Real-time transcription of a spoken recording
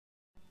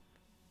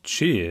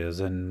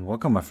Cheers and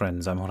welcome my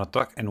friends, I'm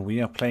Horath and we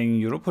are playing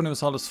Europa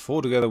Universalis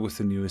IV together with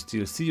the newest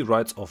DLC,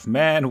 Rights of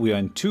Man. We are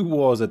in two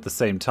wars at the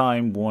same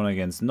time, one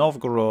against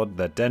Novgorod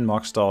that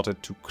Denmark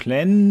started to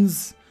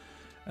cleanse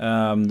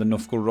the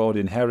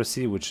Novgorodian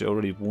heresy, which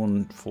already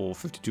won for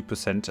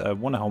 52%. I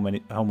wonder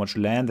how much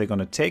land they're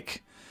gonna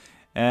take.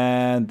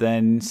 And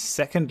then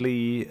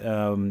secondly,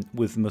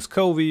 with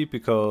Muscovy,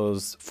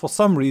 because for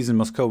some reason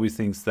Muscovy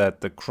thinks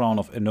that the crown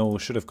of Hainaut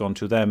should have gone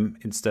to them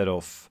instead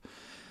of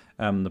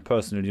the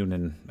personal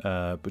union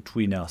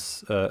between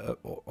us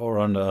or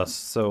under us.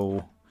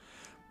 So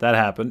that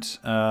happened.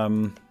 Are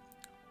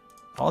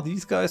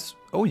these guys?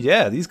 Oh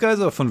yeah, these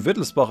guys are von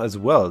Wittelsbach as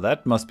well.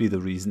 That must be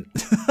the reason.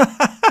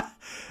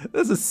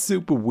 This is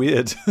super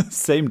weird.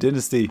 Same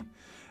dynasty.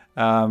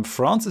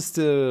 France is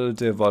still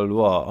de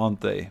Valois,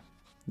 aren't they?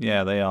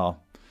 Yeah, they are.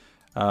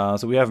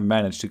 So we haven't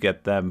managed to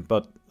get them,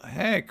 but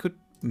hey,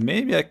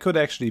 maybe I could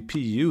actually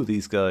PU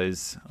these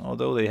guys,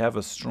 although they have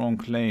a strong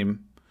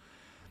claim.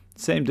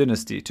 Same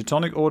dynasty.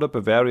 Teutonic Order,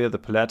 Bavaria, the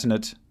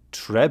Palatinate,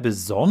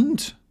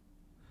 Trebizond?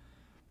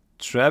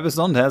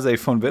 Trebizond has a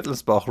von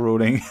Wittelsbach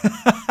ruling.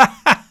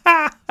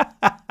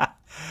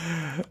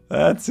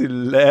 That's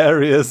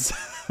hilarious.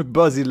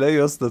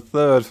 Basileus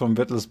III von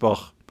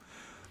Wittelsbach,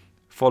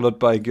 followed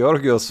by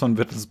Georgios von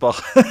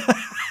Wittelsbach.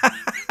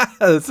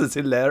 This is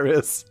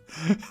hilarious.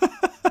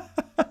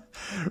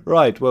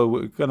 Right, well,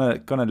 we're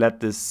gonna let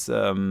this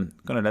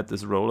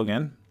roll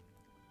again.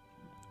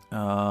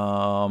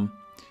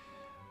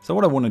 So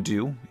what I want to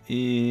do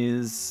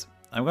is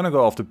I'm gonna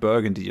go after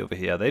Burgundy over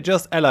here. They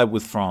just allied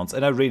with France,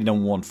 and I really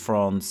don't want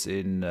France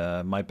in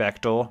my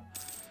backdoor.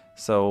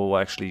 So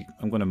actually,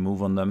 I'm gonna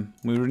move on them.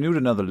 We renewed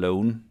another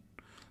loan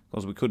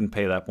because we couldn't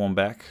pay that one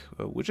back,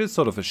 which is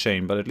sort of a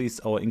shame, but at least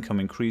our income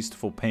increased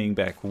for paying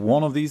back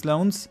one of these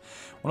loans.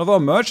 One of our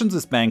merchants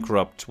is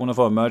bankrupt. One of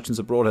our merchants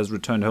abroad has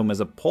returned home as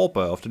a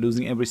pauper after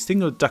losing every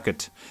single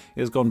ducat.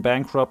 He has gone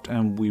bankrupt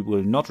and we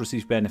will not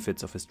receive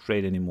benefits of his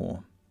trade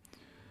anymore.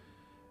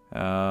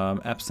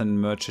 Absent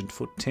merchant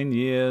for 10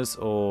 years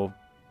or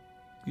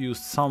use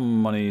some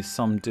money,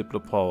 some diplo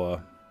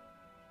power.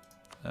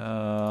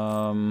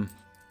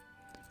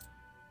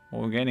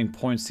 We're gaining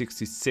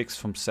 0.66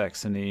 from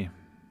Saxony.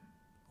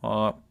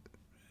 We're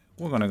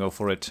gonna go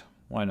for it.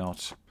 Why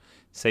not?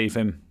 Save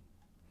him.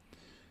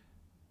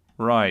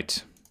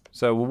 Right.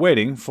 So we're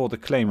waiting for the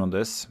claim on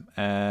this,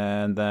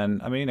 and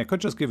then I mean I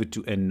could just give it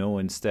to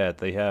Hainaut instead.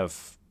 They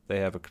have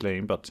a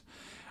claim, but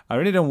I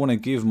really don't want to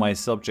give my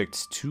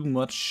subjects too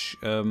much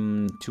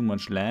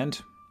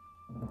land.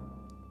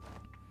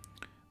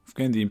 We've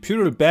gained the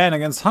imperial ban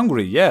against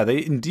Hungary. Yeah,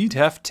 they indeed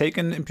have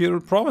taken imperial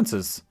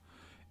provinces.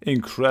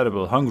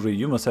 Incredible. Hungary,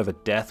 you must have a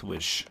death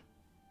wish.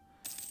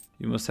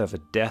 You must have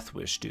a death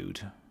wish,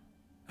 dude.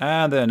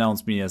 And they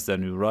announced me as their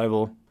new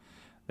rival.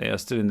 They are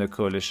still in the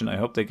coalition. I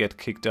hope they get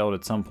kicked out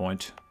at some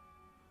point.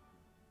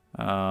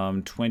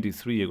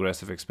 23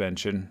 aggressive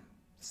expansion.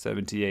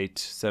 78,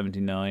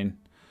 79.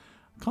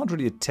 Can't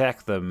really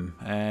attack them,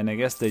 and I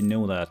guess they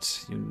know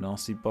that, you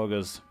nasty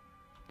buggers.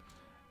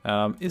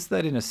 Is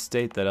that in a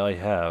state that I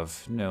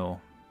have? No.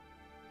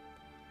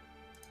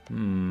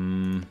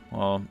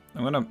 Well,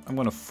 I'm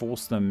gonna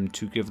force them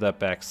to give that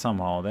back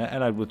somehow. They're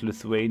allied with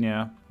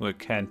Lithuania, who I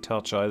can't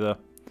touch either.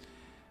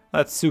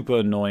 That's super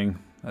annoying.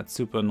 That's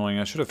super annoying.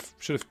 I should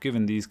have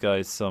given these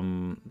guys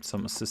some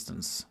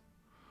assistance.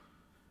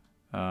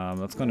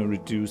 That's gonna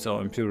reduce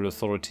our imperial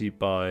authority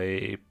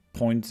by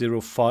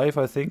 0.05,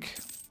 I think.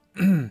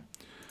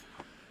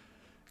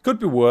 Could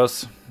be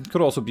worse. It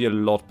could also be a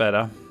lot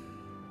better.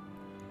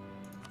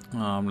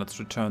 Let's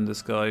return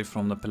this guy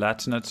from the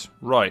Palatinate.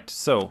 Right,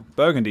 so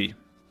Burgundy.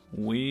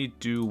 We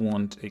do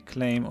want a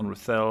claim on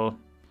Rethel.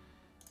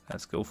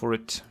 Let's go for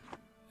it.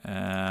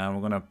 We're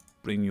gonna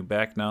bring you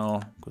back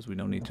now because we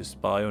don't need to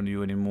spy on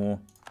you anymore.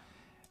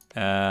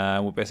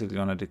 We're basically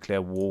gonna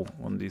declare war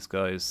on these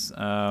guys,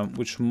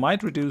 which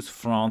might reduce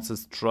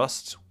France's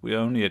trust. We're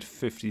only at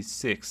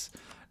 56.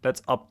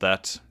 Let's up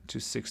that to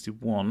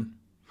 61.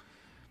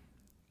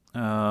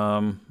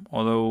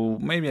 Although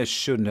maybe I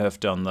shouldn't have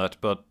done that,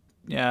 but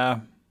yeah,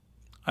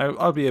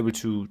 I'll be able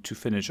to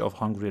finish off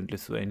Hungary and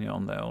Lithuania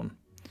on their own.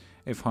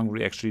 If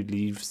Hungary actually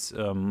leaves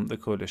the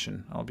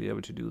coalition, I'll be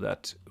able to do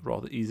that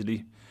rather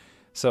easily.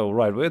 So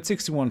right, we're at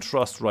 61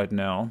 trust right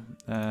now.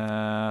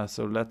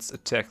 So let's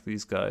attack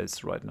these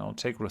guys right now.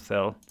 Take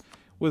Rethel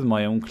with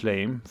my own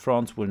claim.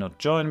 France will not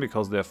join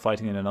because they're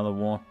fighting in another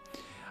war.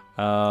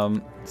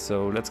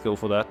 So let's go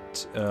for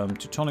that.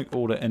 Teutonic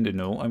Order and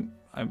Hainaut.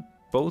 I'm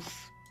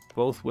both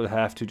will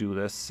have to do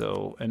this.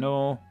 So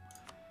Hainaut,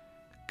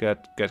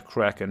 get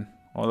cracking.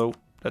 Although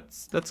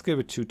let's give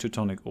it to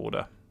Teutonic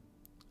Order.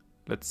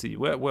 Let's see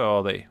where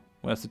are they?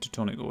 Where's the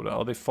Teutonic Order?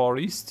 Are they far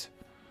east?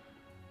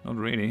 Not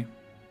really.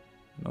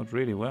 Not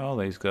really. Where are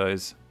these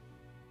guys?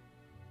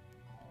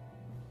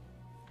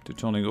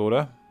 Teutonic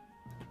Order.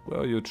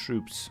 Where are your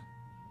troops?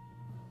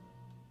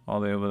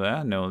 Are they over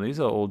there? No, these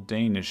are all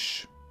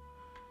Danish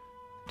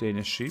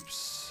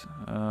sheeps.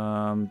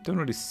 Don't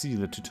really see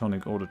the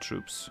Teutonic Order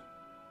troops.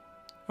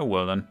 Oh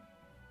well then.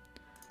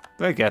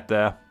 They get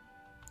there.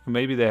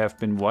 Maybe they have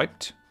been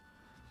wiped.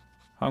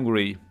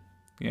 Hungary.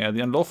 Yeah,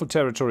 the unlawful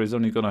territory is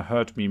only gonna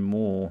hurt me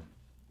more.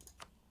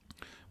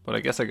 But I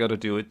guess I gotta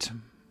do it.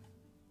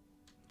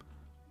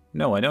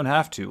 No, I don't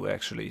have to,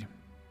 actually.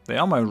 They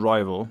are my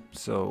rival,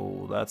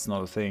 so that's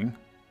not a thing.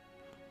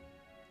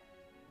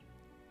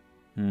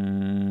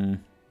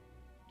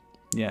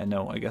 Yeah,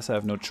 no, I guess I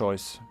have no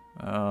choice.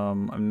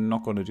 I'm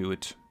not gonna do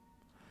it.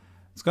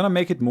 It's gonna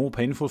make it more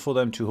painful for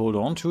them to hold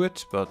on to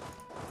it, but...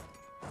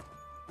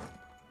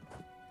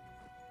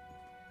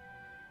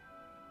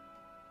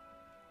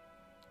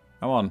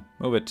 Come on,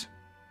 move it.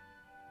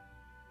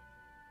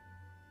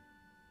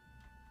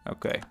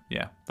 Okay,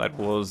 yeah, that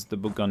was the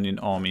Burgundian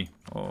army,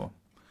 or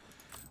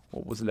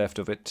what was left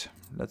of it.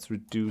 Let's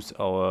reduce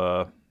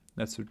our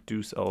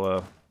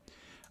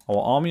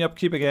army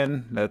upkeep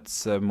again.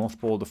 Let's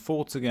mothball the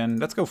forts again.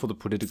 Let's go for the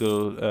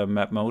political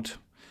map mode.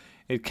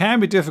 It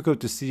can be difficult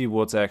to see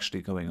what's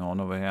actually going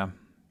on over here.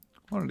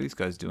 What are these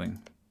guys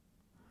doing?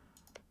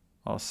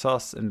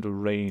 Alsace and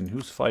Lorraine.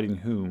 Who's fighting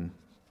whom?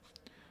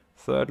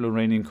 Third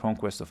Lorrainian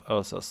conquest of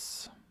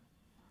Alsace.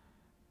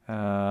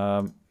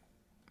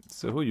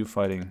 So who are you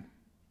fighting?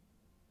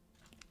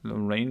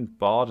 Lorraine,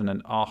 Baden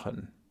and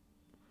Aachen.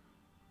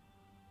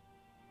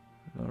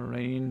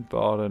 Lorraine,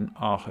 Baden,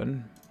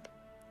 Aachen.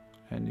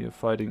 And you're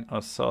fighting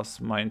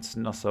Alsace, Mainz,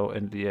 Nassau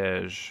and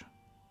Liège.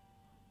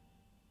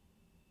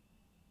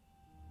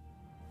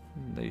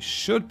 They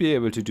should be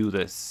able to do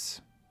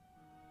this.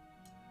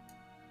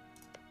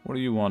 What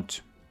do you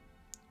want?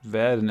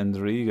 Verden and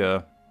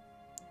Riga.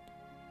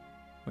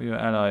 What are your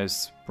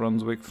allies?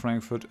 Brunswick,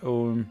 Frankfurt,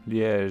 Ulm,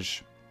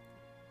 Liège.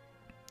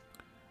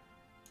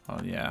 Oh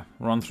yeah,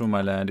 run through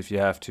my land if you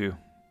have to.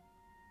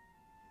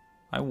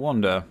 I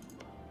wonder.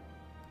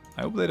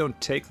 I hope they don't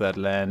take that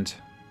land.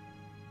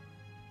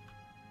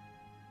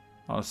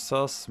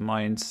 Alsace,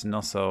 Mainz,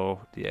 Nassau,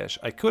 Liège.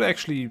 I could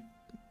actually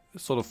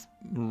sort of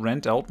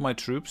rent out my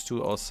troops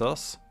to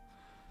Alsace.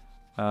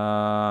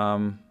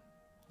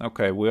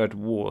 Okay, we're at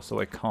war, so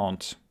I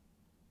can't.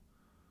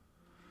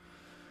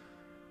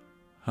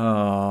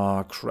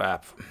 Ah,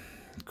 crap.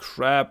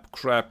 Crap.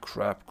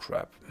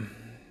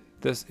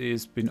 This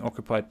is been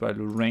occupied by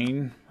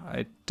Lorraine.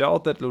 I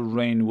doubt that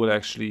Lorraine will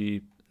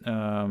actually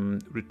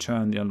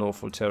return the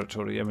unlawful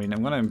territory. I mean,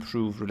 I'm going to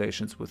improve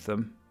relations with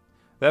them.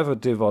 They have a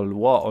de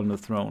Valois on the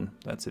throne.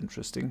 That's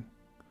interesting.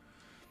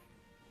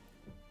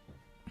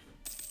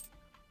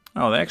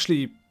 Oh, they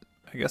actually...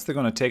 I guess they're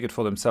going to take it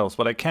for themselves.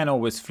 But I can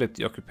always flip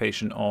the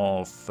occupation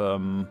of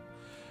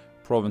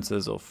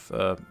provinces of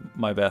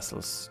my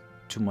vassals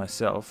to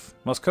myself.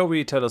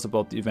 Muscovy tell us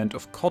about the event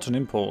of cotton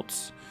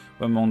imports.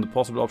 Among the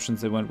possible options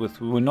they went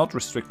with, we will not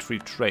restrict free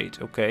trade,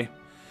 okay.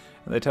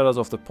 And they tell us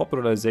of the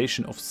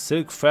popularization of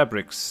silk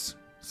fabrics.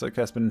 Silk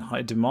has been in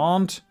high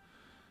demand.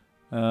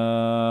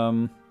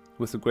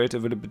 With the great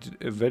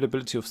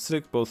availability of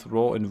silk, both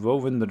raw and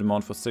woven, the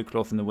demand for silk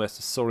cloth in the West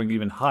is soaring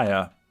even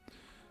higher.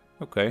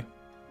 Okay,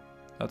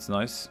 that's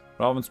nice.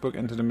 Ravensburg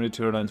entered a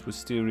military alliance with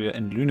Styria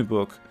and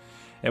Lüneburg.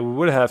 And we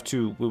will have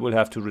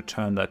to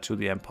return that to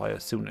the Empire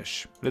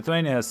soonish.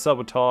 Lithuania has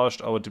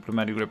sabotaged our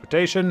diplomatic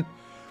reputation,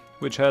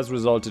 which has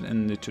resulted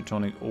in the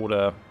Teutonic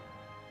Order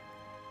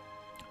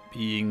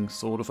being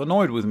sort of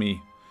annoyed with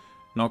me.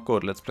 Not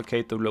good. Let's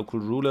placate the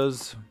local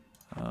rulers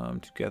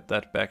to get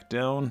that back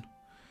down.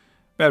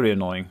 Very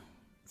annoying.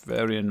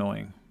 Very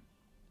annoying.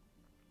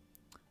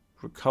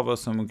 Recover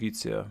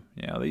Samogitsia.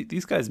 Yeah,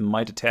 these guys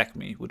might attack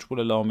me, which will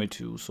allow me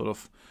to sort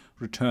of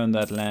return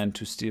that land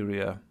to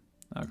Styria.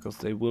 Because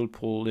they will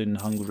pull in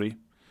Hungary.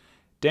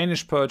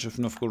 Danish purge of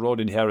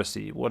Novgorodian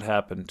heresy. What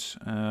happened?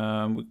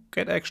 We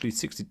get actually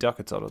 60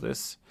 ducats out of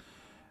this.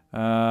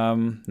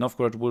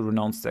 Novgorod will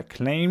renounce their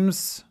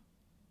claims.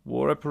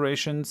 War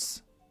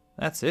reparations.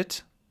 That's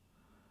it.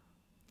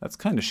 That's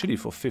kind of shitty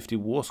for 50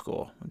 war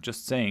score. I'm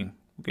just saying.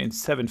 We gained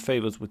 7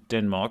 favors with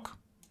Denmark.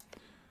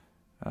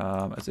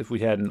 As if we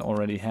hadn't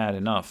already had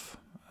enough.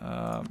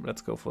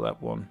 Let's go for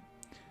that one.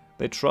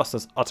 They trust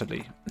us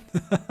utterly.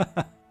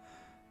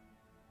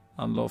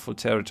 Unlawful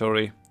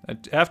territory. I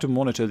have to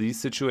monitor these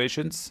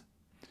situations.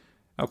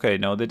 Okay,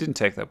 no, they didn't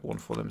take that one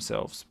for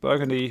themselves.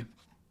 Burgundy.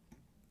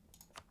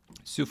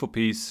 Sue for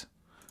peace.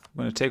 I'm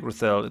going to take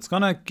Rothel. It's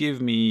going to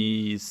give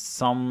me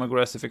some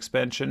aggressive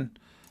expansion.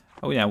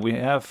 Oh yeah, we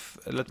have...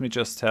 Let me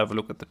just have a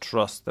look at the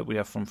trust that we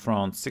have from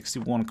France.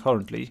 61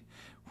 currently.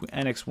 If we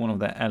annex one of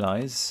their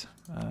allies,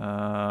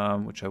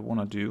 which I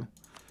want to do.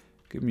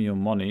 Give me your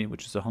money,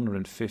 which is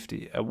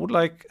 150. I would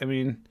like... I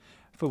mean...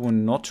 If I were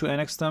not to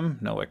annex them,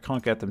 no, I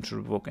can't get them to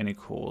revoke any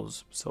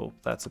cause, so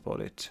that's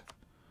about it.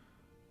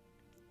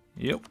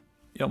 Yep,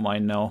 you're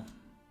mine now.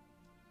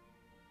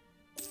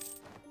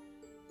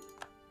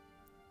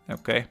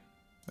 Okay,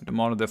 I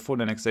demanded their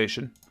full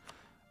annexation.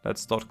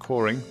 Let's start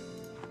coring.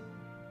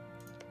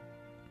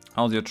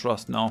 How's your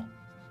trust now?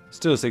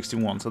 Still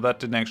 61, so that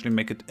didn't actually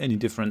make it any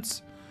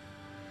difference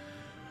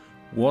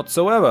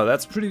whatsoever.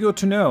 That's pretty good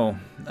to know.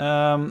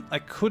 I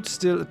could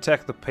still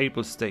attack the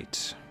Papal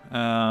State.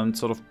 And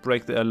sort of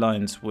break the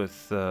alliance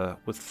with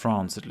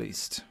France at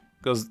least.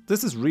 Because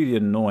this is really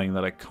annoying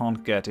that I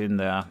can't get in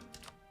there.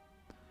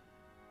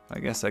 I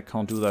guess I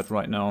can't do that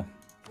right now.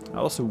 I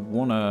also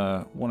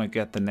wanna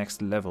get the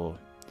next level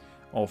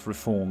of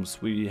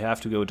reforms. We have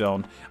to go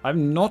down.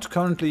 I'm not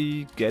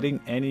currently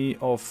getting any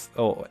of,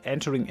 or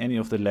entering any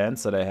of the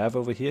lands that I have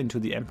over here into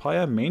the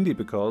Empire, mainly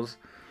because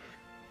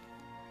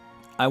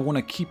I want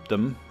to keep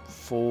them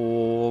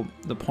for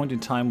the point in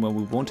time where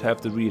we won't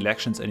have the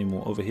re-elections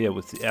anymore over here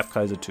with the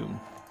Erbkaisertum.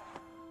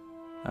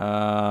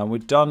 We're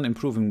done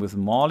improving with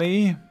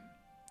Mali.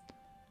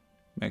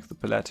 Make the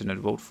Palatinate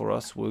vote for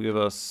us. Will give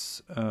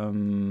us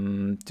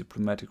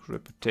diplomatic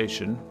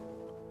reputation.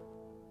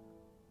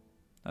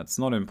 That's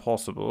not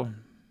impossible.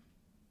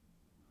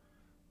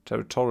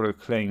 Territorial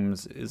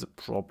claims is a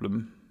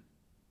problem.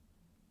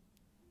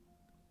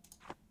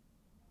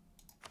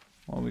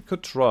 Well, we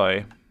could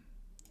try.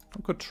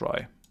 We could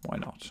try. Why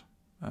not?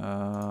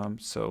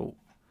 So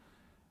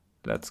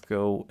let's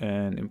go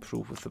and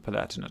improve with the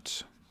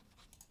Palatinate.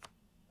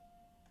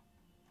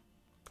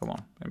 Come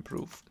on,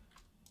 improve.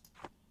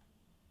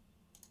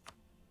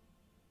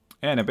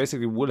 And I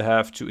basically will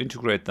have to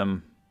integrate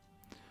them.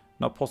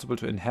 Not possible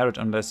to inherit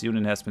unless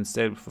union has been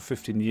stable for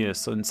 15 years.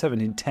 So in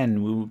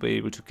 1710 we will be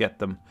able to get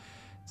them.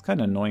 It's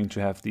kind of annoying to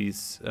have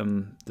these,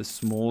 this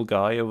small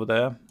guy over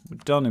there. We're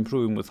done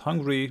improving with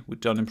Hungary. We're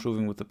done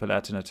improving with the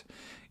Palatinate.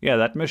 Yeah,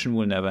 that mission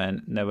will never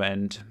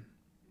end.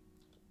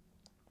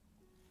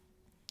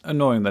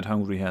 Annoying that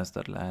Hungary has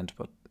that land,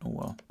 but oh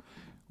well.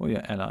 Oh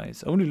yeah,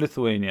 allies. Only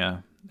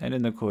Lithuania and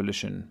in the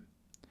coalition.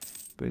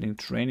 Building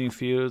training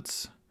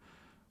fields.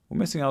 We're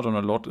missing out on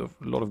a lot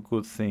of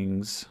good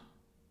things.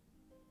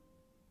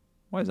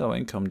 Why is our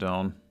income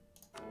down?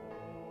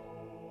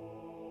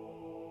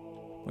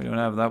 We don't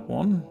have that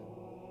one.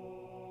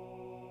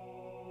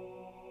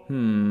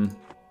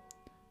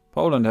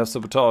 Poland has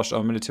sabotaged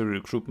our military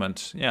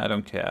recruitment. Yeah, I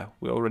don't care.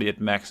 We're already at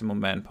maximum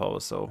manpower,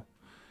 so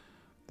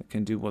they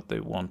can do what they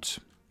want.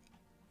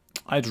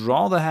 I'd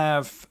rather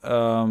have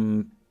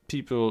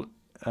people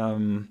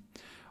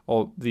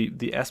or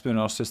the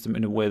espionage system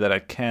in a way that I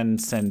can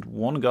send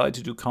one guy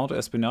to do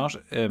counter-espionage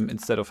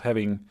instead of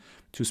having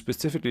to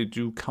specifically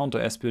do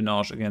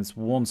counter-espionage against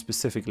one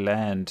specific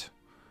land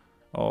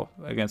or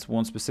against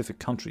one specific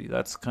country.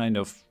 That's kind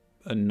of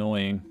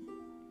annoying.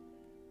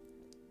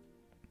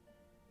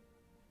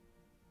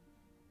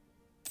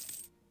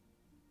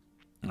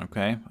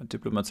 Okay, our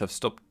diplomats have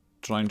stopped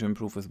trying to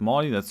improve with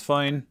Mali, that's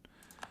fine.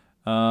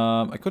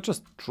 I could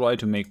just try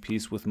to make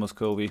peace with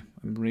Muscovy.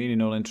 I'm really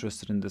not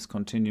interested in this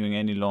continuing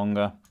any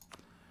longer.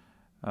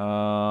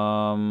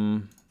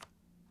 And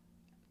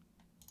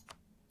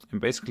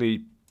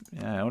basically,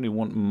 yeah, I only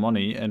want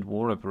money and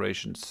war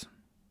reparations.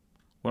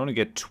 We'll only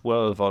get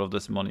 12 out of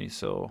this money,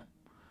 so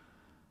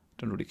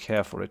don't really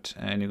care for it.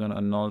 And you're gonna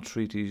annul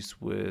treaties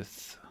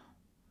with...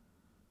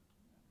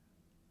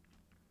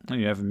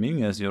 And you have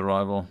Ming as your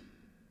rival.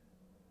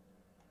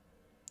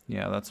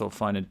 Yeah, that's all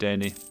fine and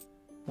dandy.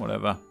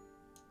 Whatever.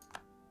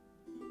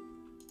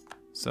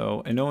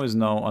 So, Hainaut is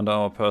now under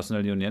our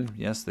personal union.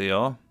 Yes, they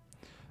are.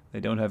 They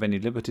don't have any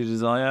liberty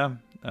desire.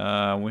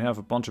 We have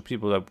a bunch of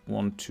people that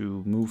want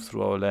to move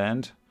through our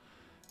land.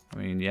 I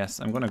mean,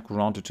 yes, I'm going to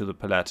grant it to the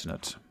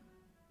Palatinate.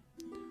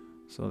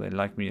 So they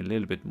like me a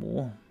little bit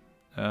more.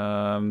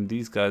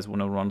 These guys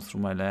want to run through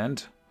my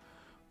land.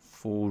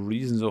 For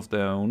reasons of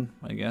their own,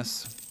 I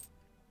guess.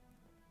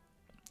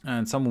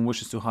 And someone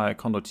wishes to hire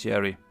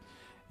condottieri.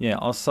 Yeah,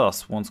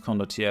 Alsace wants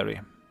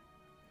condottieri.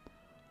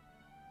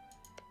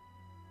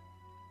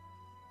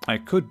 I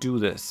could do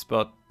this,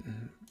 but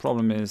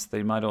problem is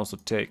they might also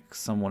take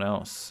someone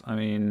else. I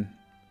mean,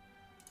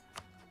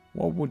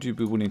 what would you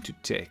be willing to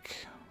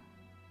take?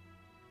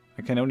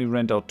 I can only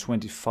rent out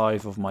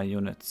 25 of my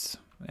units.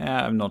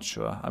 Yeah, I'm not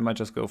sure. I might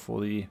just go for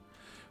the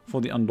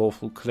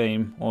unlawful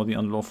claim or the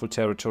unlawful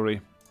territory.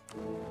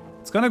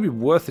 It's gonna be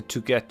worth it to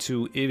get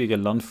to Ewige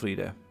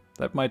Landfriede.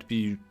 That might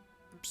be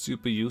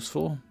super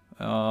useful.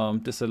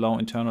 Disallow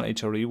internal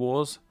HRE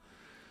wars.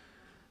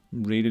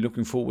 Really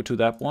looking forward to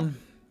that one.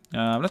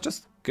 Let's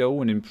just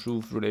go and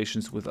improve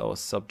relations with our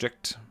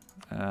subject.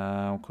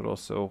 Could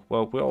also,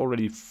 well, we're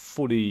already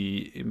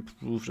fully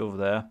improved over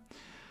there.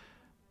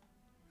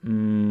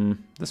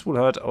 This will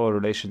hurt our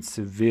relations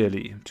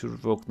severely to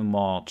revoke the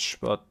march,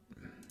 but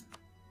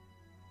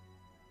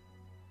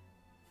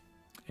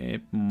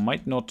it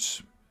might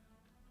not.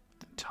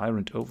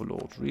 Tyrant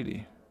Overlord,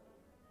 really?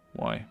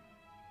 Why?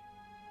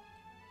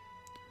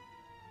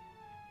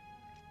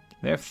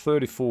 They have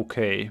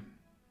 34k.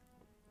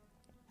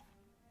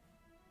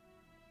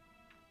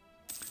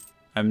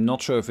 I'm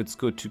not sure if it's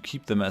good to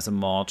keep them as a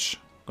march,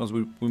 because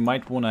we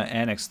might want to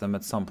annex them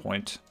at some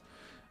point.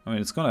 I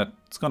mean, it's gonna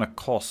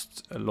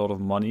cost a lot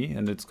of money,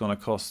 and it's gonna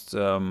cost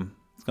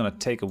it's gonna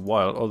take a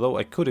while. Although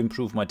I could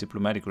improve my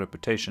diplomatic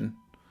reputation,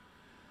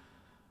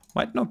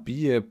 might not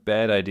be a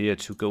bad idea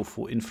to go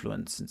for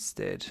influence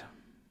instead.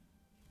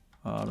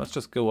 Let's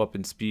just go up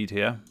in speed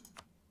here.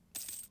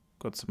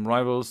 Got some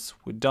rivals.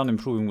 We're done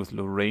improving with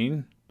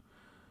Lorraine,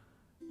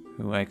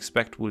 who I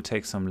expect will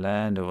take some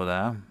land over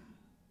there,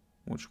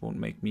 which won't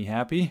make me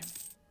happy.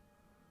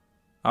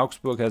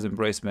 Augsburg has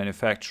embraced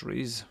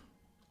manufactories.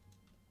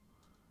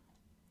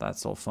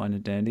 That's all fine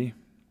and dandy.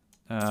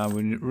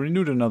 We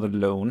renewed another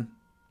loan.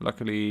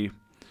 Luckily,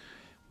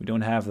 we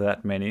don't have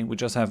that many. We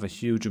just have a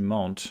huge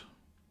amount.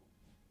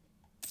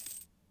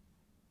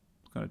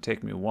 It's gonna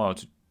take me a while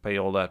to pay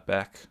all that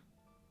back.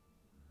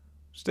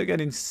 Still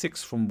getting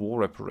 6 from war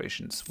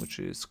reparations, which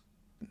is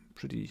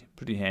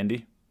pretty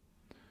handy.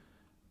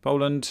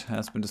 Poland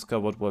has been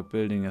discovered while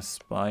building a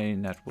spy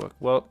network.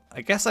 Well,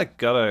 I guess I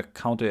gotta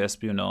counter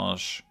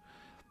espionage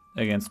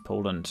against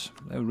Poland.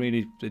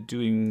 They're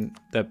doing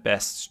their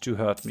best to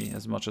hurt me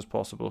as much as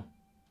possible.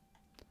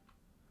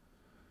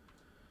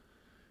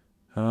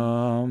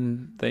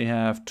 They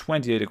have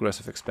 28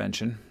 aggressive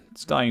expansion.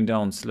 It's dying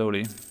down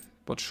slowly,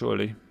 but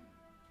surely.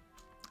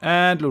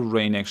 And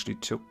Lorraine actually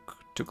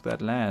took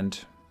that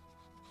land.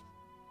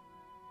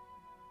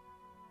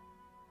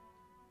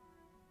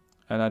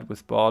 Allied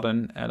with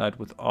Baden, allied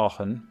with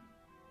Aachen.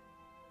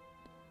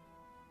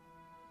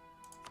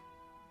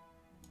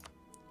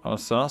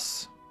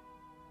 Alsace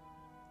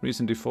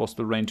recently forced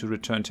Lorraine to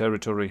return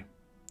territory.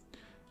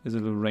 Is a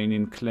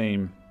Lorrainian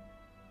claim.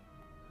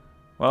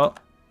 Well,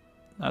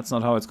 that's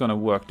not how it's gonna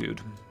work, dude.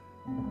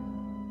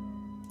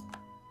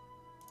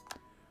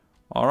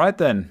 Alright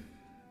then.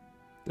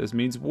 This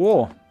means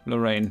war,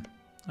 Lorraine.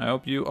 I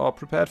hope you are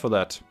prepared for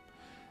that.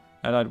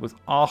 Allied with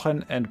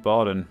Aachen and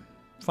Baden.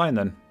 Fine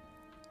then.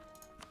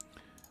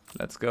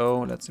 Let's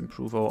go. Let's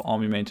improve our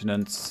army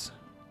maintenance.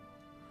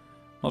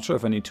 Not sure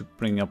if I need to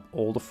bring up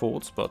all the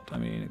forts, but I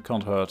mean, it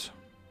can't hurt.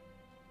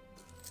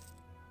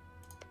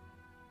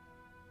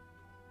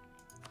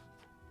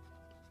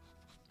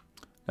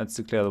 Let's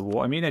declare the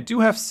war. I mean, I do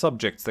have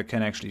subjects that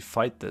can actually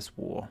fight this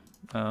war.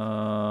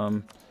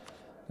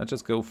 Let's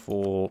just go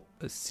for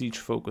a siege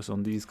focus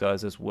on these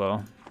guys as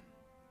well.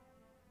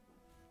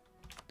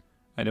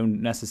 I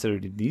don't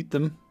necessarily need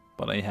them,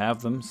 but I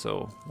have them,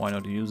 so why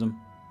not use them?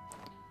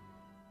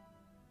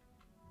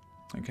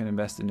 I can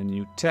invest in a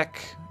new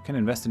tech. I can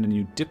invest in a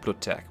new Diplo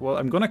tech. Well,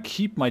 I'm gonna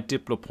keep my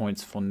Diplo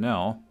points for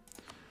now.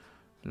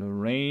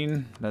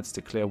 Lorraine, let's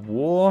declare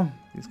war.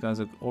 These guys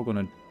are all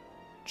gonna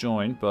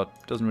join, but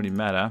doesn't really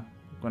matter.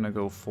 I'm gonna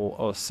go for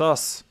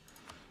Alsace.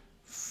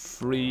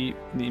 Free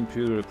the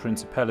Imperial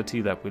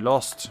Principality that we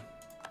lost.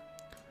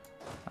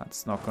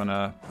 It's not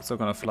gonna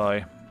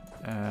fly.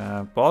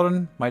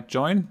 Baden might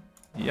join.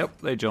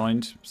 Yep, they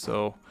joined.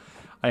 So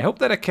I hope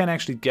that I can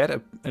actually get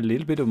a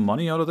little bit of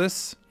money out of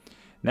this.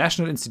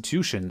 National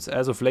institutions.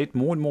 As of late,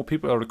 more and more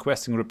people are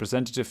requesting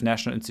representative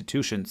national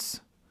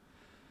institutions.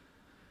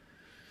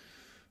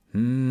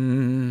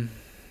 I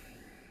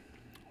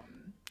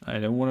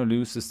don't want to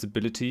lose the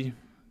stability,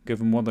 give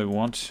them what they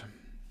want.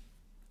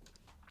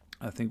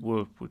 I think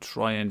we'll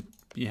try and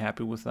be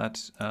happy with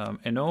that.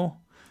 NO,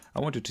 I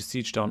wanted to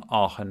siege down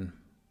Aachen.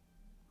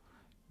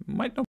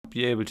 Might not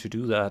be able to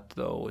do that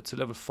though. It's a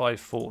level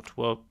 5 fort.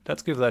 Well,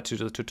 let's give that to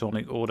the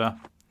Teutonic Order.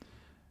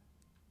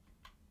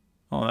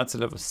 Oh, that's a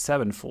level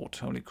 7 fort.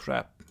 Holy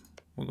crap.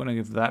 We're gonna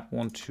give that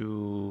one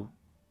to...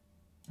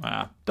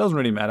 doesn't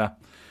really matter.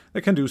 They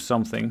can do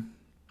something.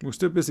 We're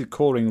still busy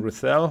coring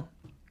Rethel,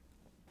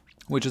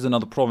 which is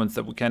another province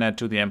that we can add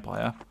to the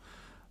empire.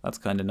 That's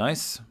kind of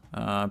nice.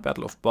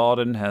 Battle of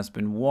Baden has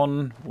been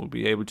won. We'll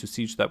be able to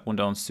siege that one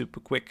down super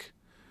quick.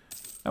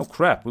 Oh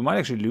crap, we might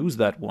actually lose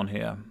that one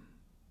here.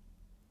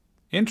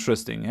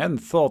 Interesting, hadn't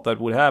thought that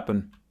would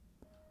happen.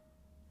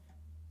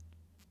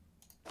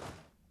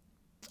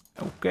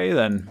 Okay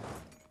then.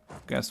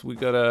 Guess we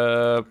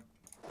gotta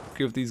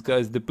give these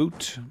guys the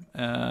boot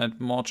and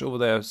march over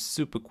there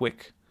super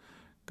quick.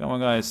 Come on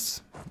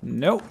guys.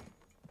 Nope.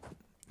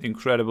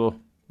 Incredible.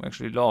 We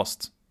actually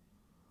lost.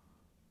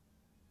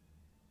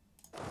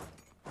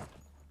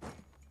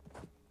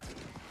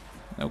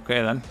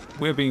 Okay then.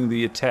 We're being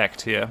the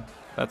attacked here.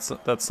 That's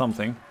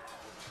something.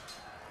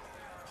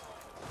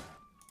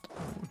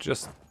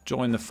 Just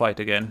join the fight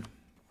again.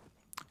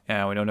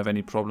 Yeah, we don't have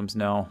any problems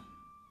now.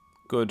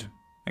 Good.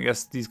 I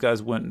guess these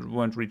guys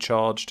weren't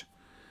recharged.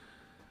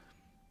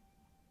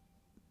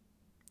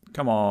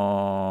 Come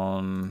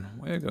on.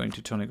 We're going to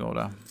Teutonic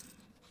Order.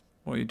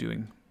 What are you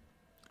doing?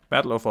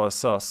 Battle of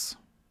Alsace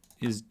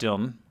is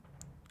done.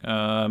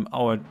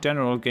 Our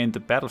general gained the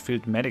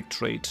battlefield medic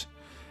trait,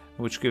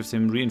 which gives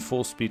him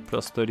reinforced speed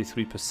plus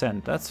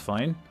 33%. That's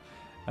fine.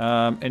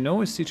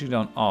 Eno is sieging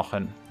down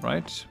Aachen,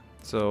 right?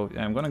 So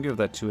yeah, I'm gonna give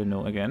that to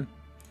Eno again.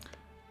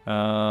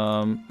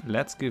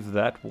 Let's give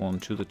that one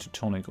to the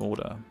Teutonic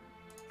Order.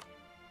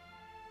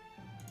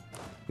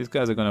 These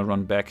guys are gonna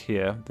run back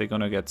here. They're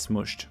gonna get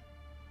smushed.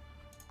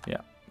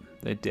 Yeah,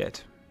 they're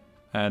dead.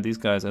 And these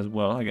guys as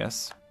well, I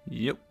guess.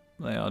 Yep,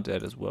 they are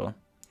dead as well.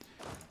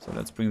 So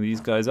let's bring these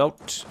guys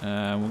out.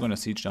 We're gonna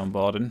siege down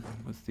Baden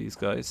with these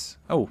guys.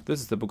 Oh,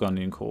 this is the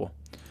Burgundian Corps.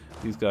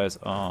 These guys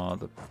are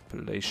the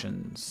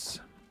Palatians.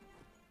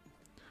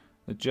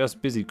 They're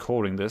just busy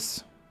coring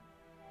this.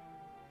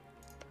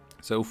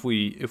 So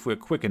if we're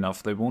quick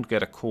enough, they won't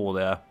get a core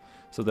there,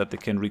 so that they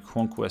can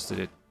reconquest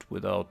it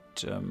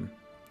without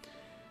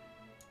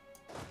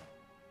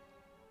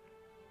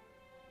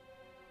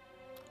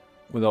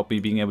without me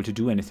being able to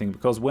do anything,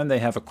 because when they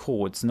have a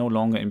core, it's no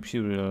longer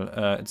imperial,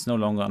 it's no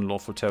longer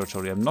unlawful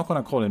territory. I'm not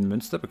going to call in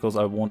Münster because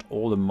I want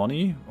all the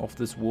money of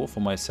this war for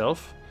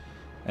myself,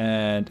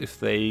 and if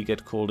they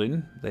get called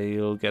in,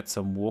 they'll get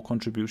some war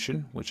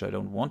contribution, which I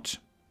don't want.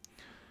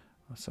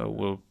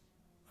 So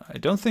I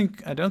don't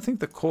think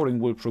the coring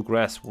will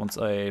progress once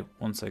I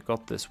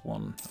got this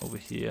one over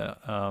here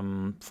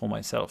for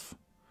myself.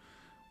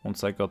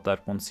 Once I got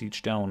that one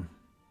siege down.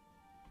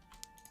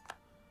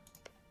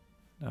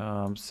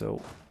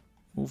 So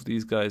move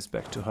these guys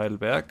back to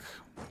Heidelberg.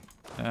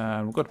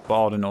 And we've got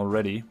Baden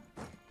already.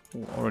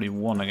 Already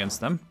won against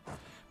them.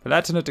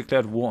 Palatinate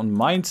declared war on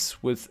Mainz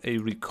with a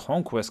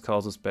reconquest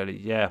casus belli.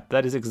 Yeah,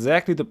 that is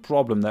exactly the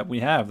problem that we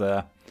have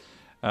there.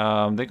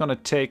 They're gonna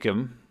take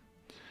him.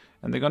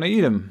 And they're gonna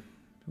eat him.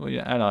 Who are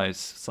your allies?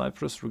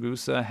 Cyprus,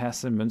 Ragusa,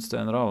 Hesse, Münster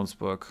and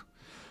Ravensburg.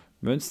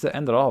 Münster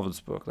and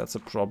Ravensburg, that's a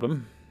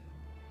problem.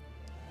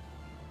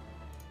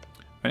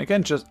 And I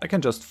can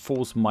just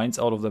force Mainz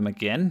out of them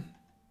again.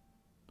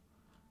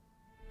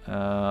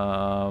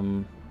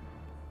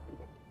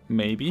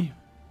 Maybe.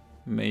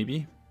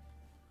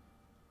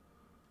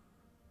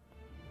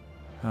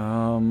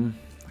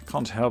 I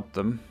can't help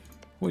them.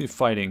 Who are you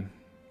fighting?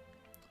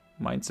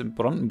 Mainz and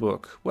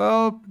Brandenburg.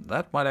 Well,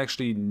 that might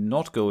actually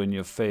not go in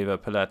your favor,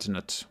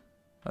 Palatinate.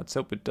 Let's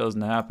hope it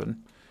doesn't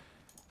happen.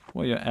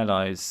 Who are your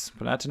allies?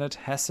 Palatinate,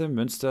 Hesse,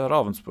 Münster,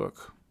 Ravensburg.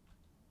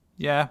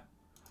 Yeah.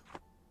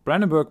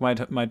 Brandenburg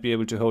might be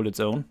able to hold its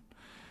own.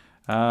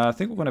 I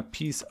think we're going to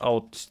piece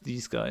out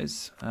these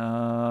guys.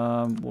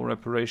 War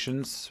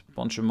reparations,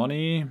 bunch of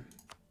money,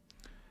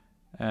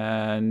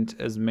 and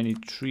as many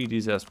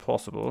treaties as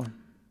possible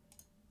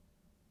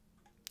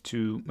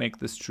to make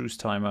this truce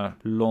timer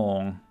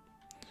long.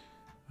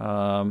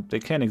 They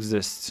can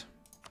exist.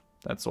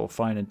 That's all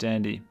fine and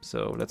dandy.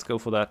 So let's go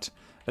for that.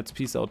 Let's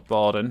piece out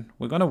Baden.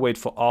 We're going to wait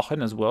for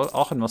Aachen as well.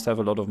 Aachen must have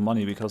a lot of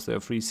money because they're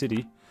a free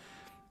city.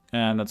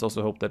 And let's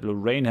also hope that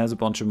Lorraine has a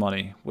bunch of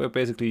money. We're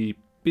basically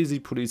busy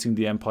policing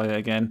the empire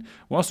again.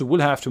 We also will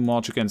have to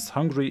march against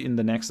Hungary in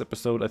the next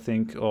episode, I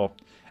think. Or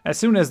as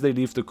soon as they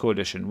leave the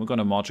coalition, we're going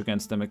to march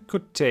against them. It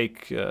could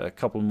take a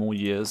couple more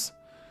years.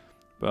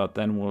 But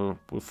then we'll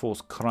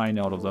force Krain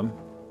out of them.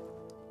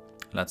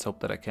 Let's hope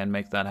that I can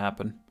make that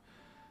happen.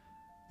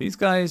 These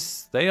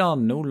guys, they are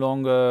no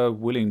longer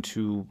willing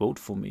to vote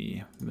for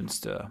me,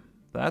 Münster.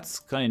 That's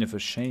kind of a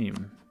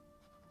shame.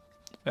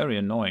 Very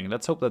annoying.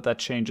 Let's hope that that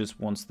changes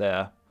once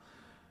the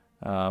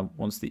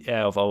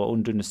heir of our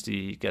own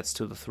dynasty gets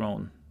to the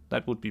throne.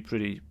 That would be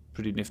pretty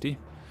nifty.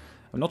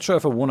 I'm not sure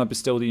if I want to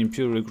bestow the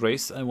Imperial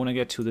Grace. I want to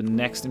get to the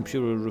next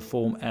Imperial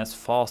Reform as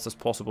fast as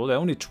possible. There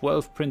are only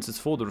 12 princes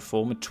for the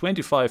reform and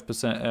 25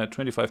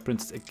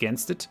 princes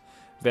against it.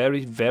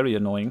 Very, very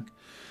annoying.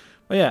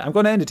 But yeah, I'm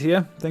going to end it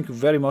here. Thank you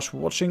very much for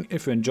watching.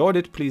 If you enjoyed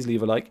it, please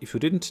leave a like. If you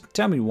didn't,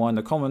 tell me why in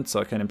the comments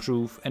so I can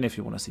improve. And if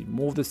you want to see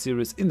more of this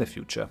series in the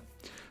future,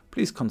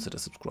 please consider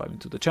subscribing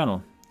to the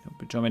channel.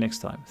 Hope you join me next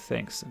time.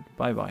 Thanks and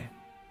bye bye.